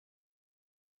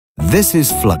This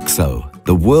is Fluxo,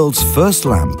 the world's first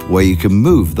lamp where you can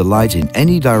move the light in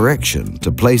any direction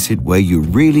to place it where you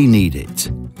really need it.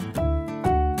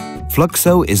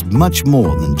 Fluxo is much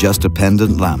more than just a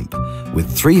pendant lamp.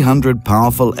 With 300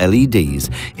 powerful LEDs,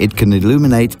 it can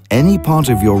illuminate any part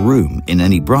of your room in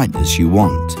any brightness you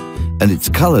want. And its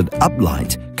colored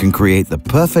uplight can create the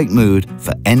perfect mood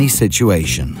for any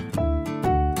situation.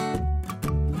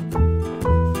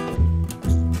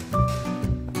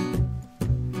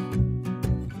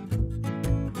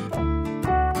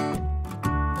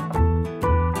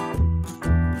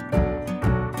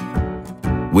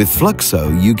 With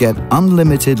Fluxo, you get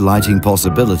unlimited lighting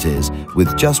possibilities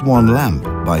with just one lamp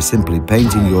by simply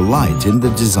painting your light in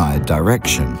the desired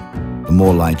direction. The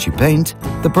more light you paint,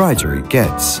 the brighter it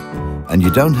gets. And you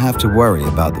don't have to worry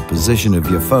about the position of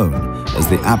your phone as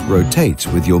the app rotates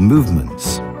with your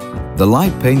movements. The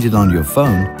light painted on your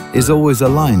phone is always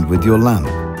aligned with your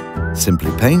lamp. Simply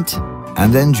paint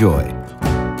and enjoy.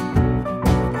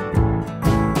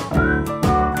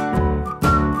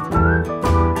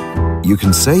 You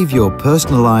can save your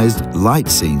personalized light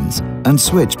scenes and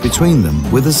switch between them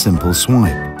with a simple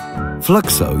swipe.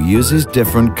 Fluxo uses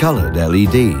different colored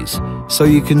LEDs, so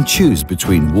you can choose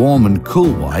between warm and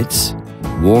cool whites,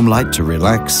 warm light to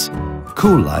relax,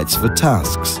 cool lights for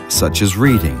tasks such as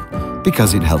reading,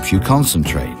 because it helps you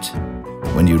concentrate.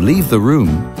 When you leave the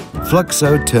room,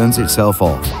 Fluxo turns itself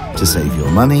off to save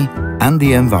your money and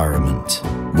the environment.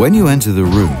 When you enter the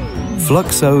room,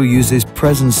 Fluxo uses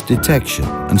presence detection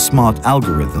and smart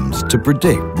algorithms to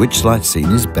predict which light scene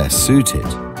is best suited.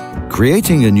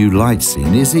 Creating a new light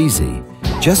scene is easy.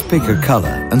 Just pick a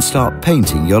color and start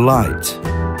painting your light.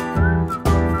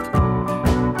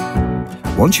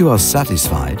 Once you are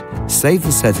satisfied, save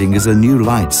the setting as a new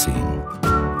light scene.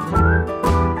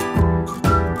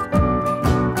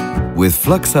 With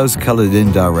Fluxo's colored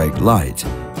indirect light,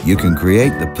 you can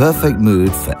create the perfect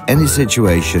mood for any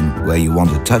situation where you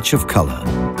want a touch of color.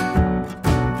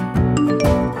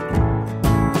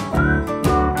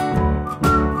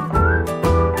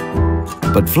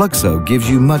 But Fluxo gives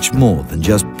you much more than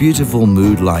just beautiful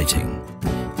mood lighting.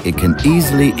 It can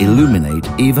easily illuminate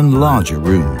even larger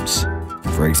rooms.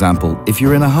 For example, if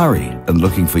you're in a hurry and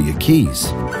looking for your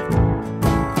keys.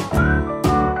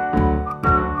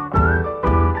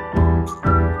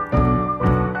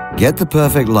 Get the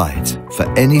perfect light for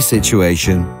any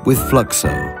situation with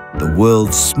Fluxo, the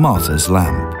world's smartest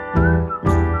lamp.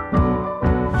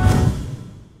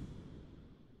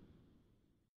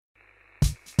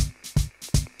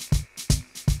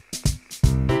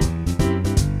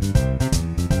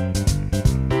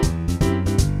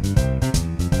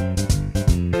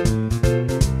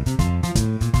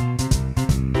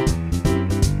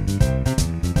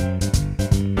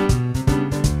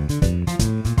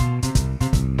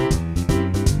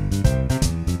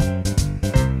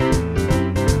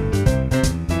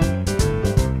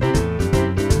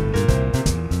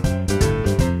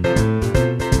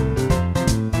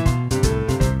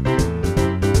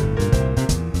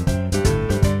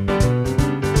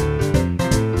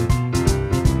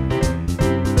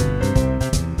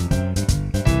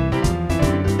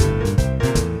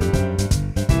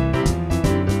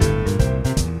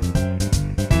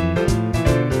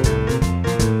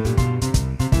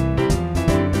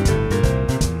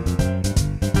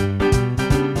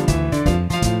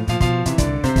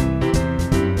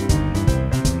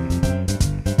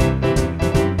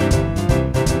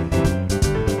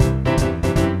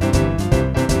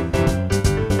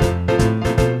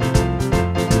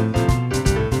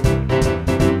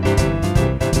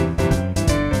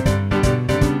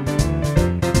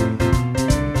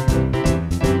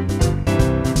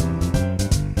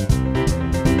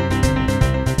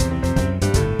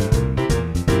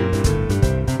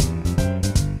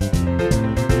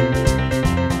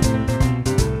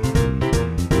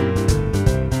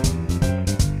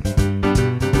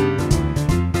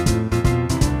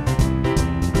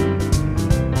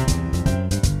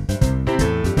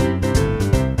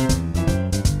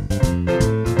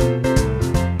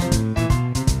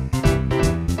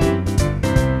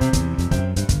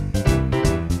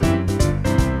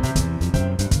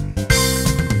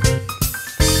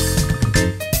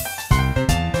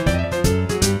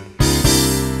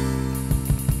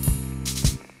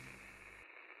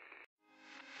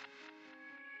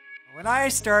 When I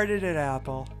started at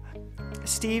Apple,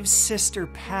 Steve's sister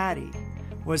Patty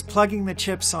was plugging the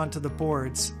chips onto the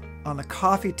boards on the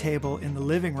coffee table in the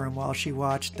living room while she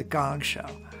watched The Gong Show.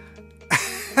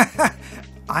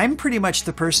 I'm pretty much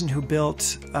the person who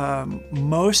built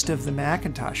most of the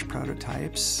Macintosh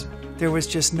prototypes. There was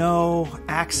just no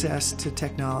access to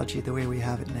technology the way we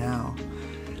have it now.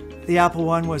 The Apple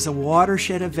I was a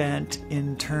watershed event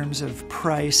in terms of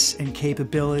price and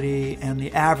capability and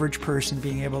the average person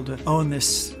being able to own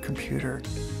this computer.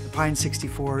 The Pine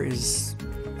 64 is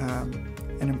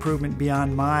an improvement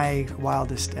beyond my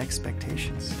wildest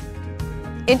expectations.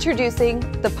 Introducing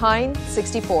the Pine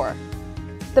 64.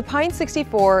 The Pine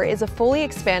 64 is a fully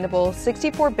expandable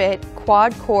 64-bit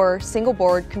quad-core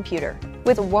single-board computer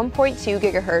with a 1.2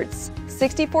 GHz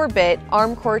 64-bit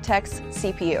ARM Cortex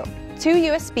CPU, 2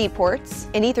 USB ports,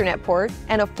 an Ethernet port,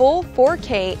 and a full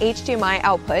 4K HDMI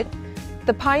output.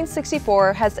 The Pine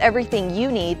 64 has everything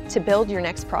you need to build your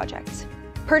next project.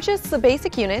 Purchase the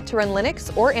basic unit to run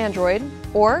Linux or Android,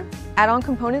 or add on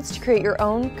components to create your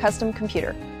own custom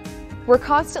computer. We're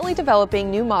constantly developing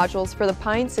new modules for the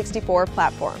Pine 64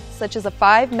 platform, such as a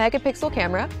 5-megapixel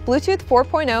camera, Bluetooth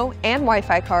 4.0 and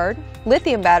Wi-Fi card,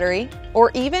 lithium battery, or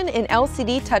even an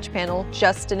LCD touch panel,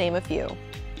 just to name a few.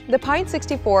 The Pine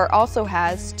 64 also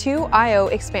has 2 I/O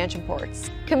expansion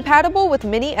ports, compatible with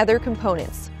many other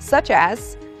components, such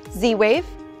as Z-Wave,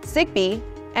 Zigbee,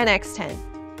 and X10.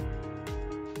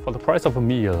 For the price of a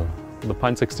meal, the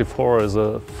Pine 64 is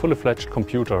a fully fledged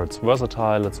computer. It's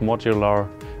versatile, it's modular,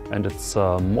 and it's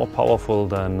more powerful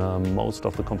than most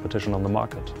of the competition on the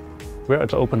market. We at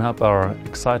OpenHub are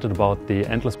excited about the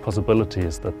endless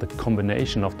possibilities that the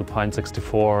combination of the Pine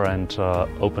 64 and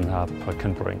OpenHub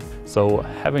can bring. So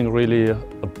having really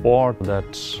a board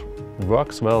that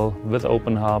works well with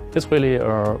OpenHub is really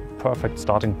a perfect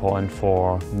starting point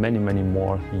for many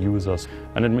more users.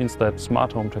 And it means that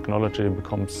smart home technology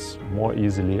becomes more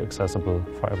easily accessible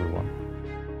for everyone.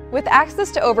 With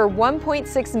access to over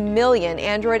 1.6 million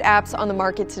Android apps on the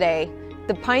market today,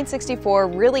 the Pine 64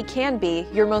 really can be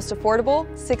your most affordable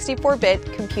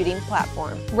 64-bit computing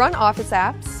platform. Run Office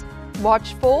apps,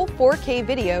 watch full 4K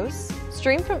videos,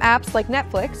 stream from apps like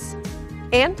Netflix,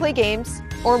 and play games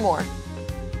or more.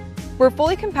 We're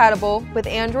fully compatible with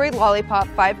Android Lollipop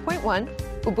 5.1,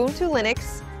 Ubuntu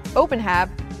Linux, OpenHub,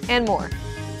 and more.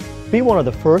 Be one of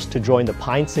the first to join the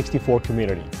Pine 64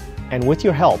 community. And with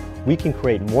your help, we can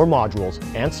create more modules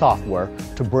and software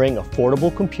to bring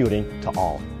affordable computing to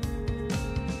all.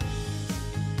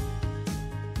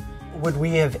 Would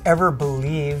we have ever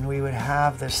believed we would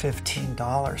have this $15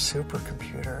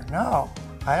 supercomputer? No,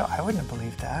 I wouldn't have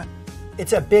believed that.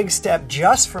 It's a big step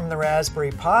just from the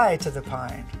Raspberry Pi to the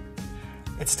Pine.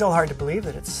 It's still hard to believe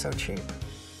that it's so cheap.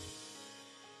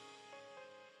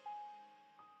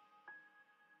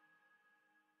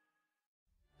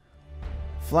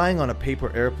 Flying on a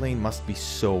paper airplane must be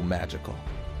so magical.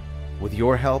 With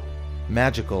your help,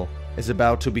 magical is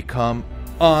about to become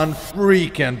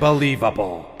unfreaking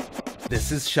believable.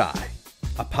 This is Shai,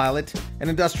 a pilot, an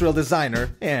industrial designer,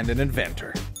 and an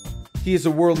inventor. He is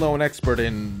a world-known expert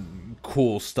in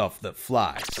cool stuff that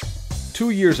flies. 2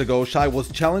 years ago, Shai was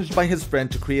challenged by his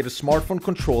friend to create a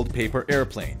smartphone-controlled paper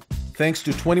airplane. Thanks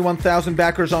to 21,000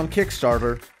 backers on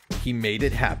Kickstarter, he made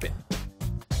it happen.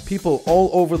 People all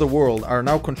over the world are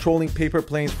now controlling paper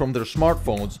planes from their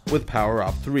smartphones with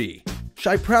PowerUp 3.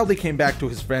 Shai proudly came back to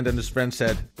his friend and his friend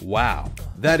said, "Wow,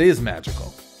 that is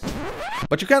magical.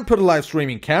 But you can't put a live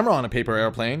streaming camera on a paper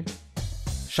airplane."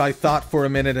 Shai thought for a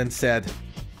minute and said,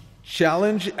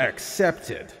 "Challenge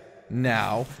accepted."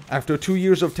 Now, after 2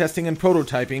 years of testing and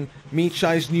prototyping, meet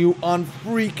Shai's new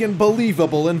unfreaking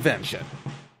believable invention.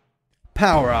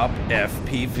 PowerUp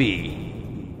FPV.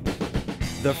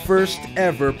 The first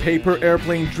ever paper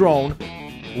airplane drone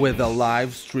with a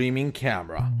live streaming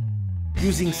camera.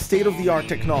 Using state-of-the-art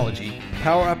technology,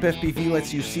 PowerUp FPV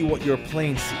lets you see what your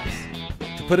plane sees.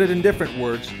 To put it in different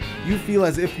words, you feel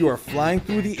as if you are flying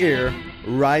through the air,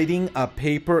 riding a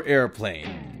paper airplane.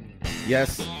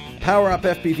 Yes, PowerUp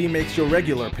FPV makes your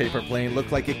regular paper plane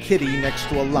look like a kitty next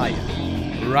to a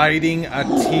lion, riding a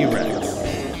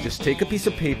T-Rex. Just take a piece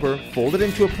of paper, fold it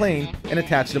into a plane, and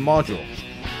attach the module.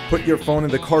 Put your phone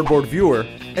in the cardboard viewer,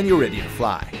 and you're ready to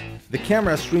fly. The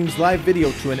camera streams live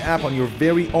video to an app on your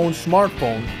very own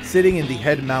smartphone sitting in the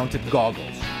head-mounted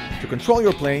goggles. To control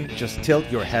your plane, just tilt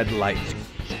your head lightly.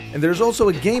 And there's also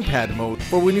a gamepad mode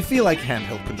for when you feel like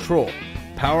handheld control.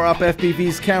 PowerUp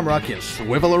FPV's camera can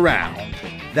swivel around.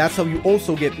 That's how you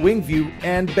also get wing view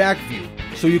and back view,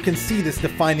 so you can see this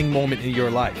defining moment in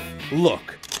your life.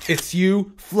 Look, it's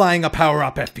you flying a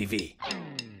PowerUp FPV.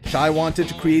 Shai wanted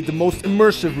to create the most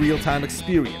immersive real-time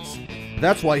experience.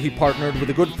 That's why he partnered with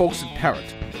the good folks at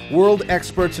Parrot, world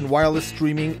experts in wireless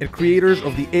streaming and creators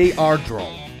of the AR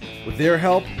drone. With their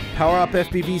help, PowerUp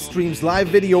FPV streams live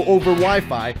video over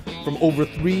Wi-Fi from over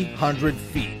 300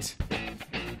 feet.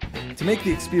 To make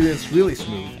the experience really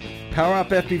smooth, PowerUp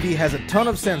FPV has a ton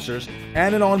of sensors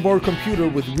and an onboard computer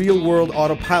with real-world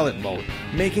autopilot mode,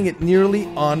 making it nearly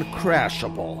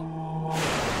uncrashable.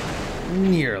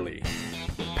 Nearly.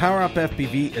 PowerUp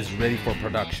FPV is ready for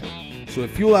production. So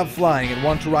if you love flying and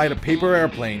want to ride a paper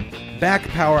airplane, back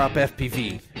PowerUp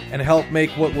FPV and help make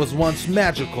what was once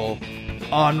magical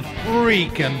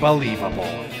unfreaking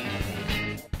believable.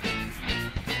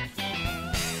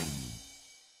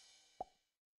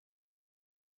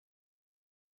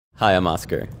 Hi, I'm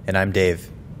Oscar. And I'm Dave.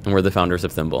 And we're the founders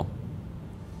of Thimble.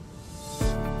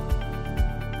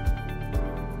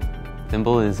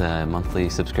 Thimble is a monthly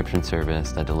subscription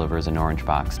service that delivers an orange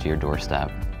box to your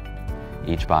doorstep.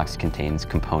 Each box contains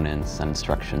components and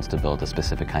instructions to build a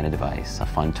specific kind of device, a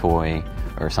fun toy,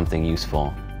 or something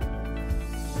useful.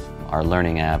 Our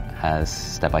learning app has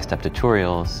step-by-step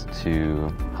tutorials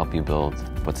to help you build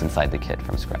what's inside the kit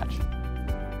from scratch.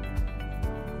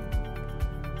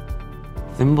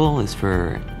 Thimble is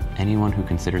for anyone who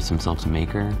considers themselves a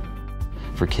maker.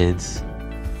 For kids,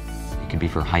 it could be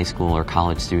for a high school or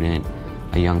college student,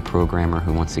 a young programmer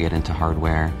who wants to get into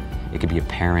hardware. It could be a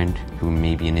parent who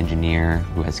may be an engineer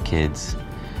who has kids,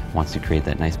 wants to create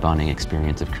that nice bonding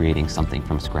experience of creating something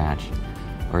from scratch.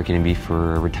 Or it can be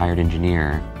for a retired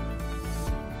engineer.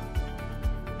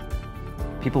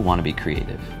 People want to be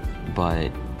creative, but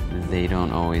they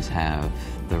don't always have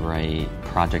the right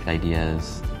project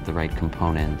ideas, the right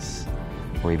components,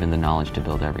 or even the knowledge to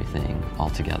build everything all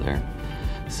together.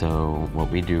 So what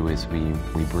we do is we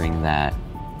bring that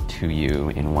to you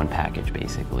in one package,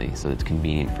 basically, so it's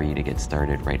convenient for you to get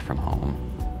started right from home.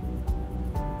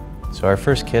 So our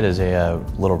first kit is a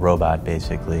little robot,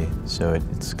 basically. So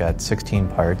it's got 16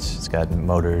 parts. It's got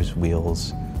motors,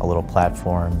 wheels, a little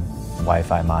platform,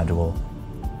 Wi-Fi module.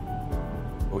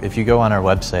 If you go on our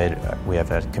website, we have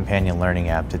a companion learning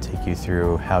app to take you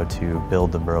through how to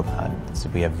build the robot. So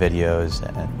we have videos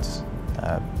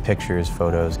and pictures,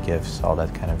 photos, GIFs, all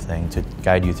that kind of thing to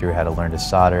guide you through how to learn to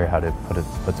solder, how to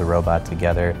put the robot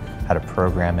together, how to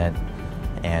program it,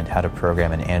 and how to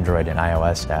program an Android and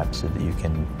iOS app so that you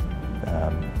can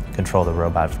control the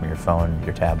robot from your phone,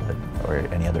 your tablet, or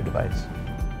any other device.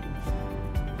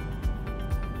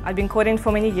 I've been coding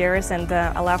for many years, and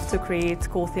I love to create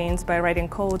cool things by writing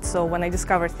code. So when I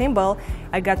discovered Thimble,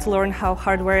 I got to learn how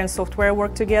hardware and software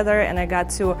work together, and I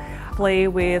got to play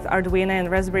with Arduino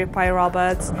and Raspberry Pi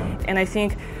robots. And I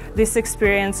think this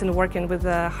experience in working with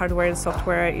hardware and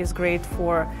software is great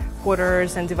for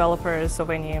coders and developers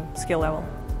of any skill level.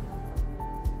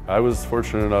 I was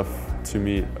fortunate enough to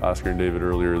meet Oscar and David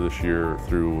earlier this year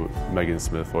through Megan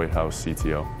Smith, White House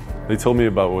CTO. They told me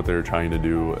about what they were trying to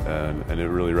do, and it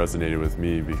really resonated with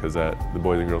me because at the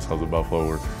Boys and Girls Clubs of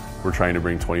Buffalo, we're trying to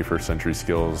bring 21st century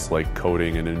skills like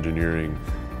coding and engineering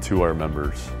to our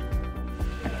members.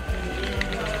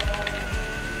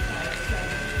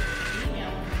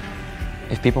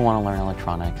 If people want to learn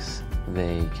electronics,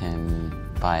 they can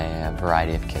buy a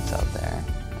variety of kits out there.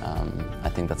 I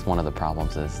think that's one of the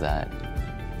problems, is that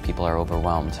people are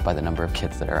overwhelmed by the number of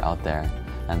kits that are out there,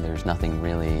 and there's nothing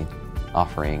really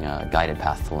offering a guided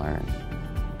path to learn.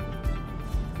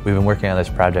 We've been working on this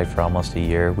project for almost a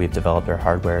year. We've developed our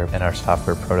hardware and our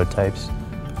software prototypes.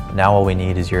 Now all we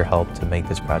need is your help to make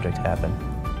this project happen.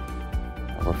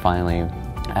 We're finally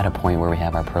at a point where we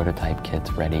have our prototype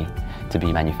kits ready to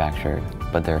be manufactured,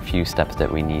 but there are a few steps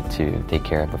that we need to take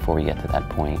care of before we get to that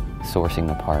point. Sourcing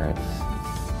the parts,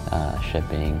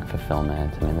 shipping,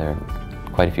 fulfillment. I mean, there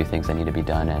are quite a few things that need to be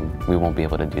done, and we won't be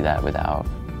able to do that without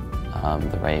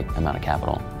the right amount of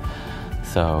capital.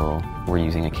 So we're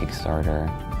using a Kickstarter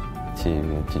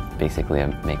to basically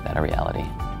make that a reality.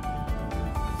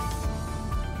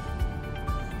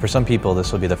 For some people,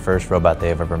 this will be the first robot they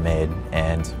have ever made,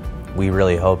 and we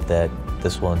really hope that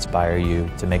this will inspire you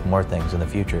to make more things in the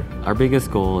future. Our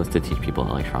biggest goal is to teach people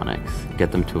electronics,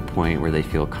 get them to a point where they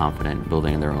feel confident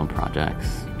building their own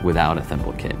projects without a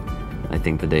Thimble kit. I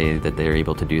think the day that they're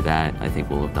able to do that, I think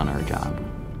we'll have done our job.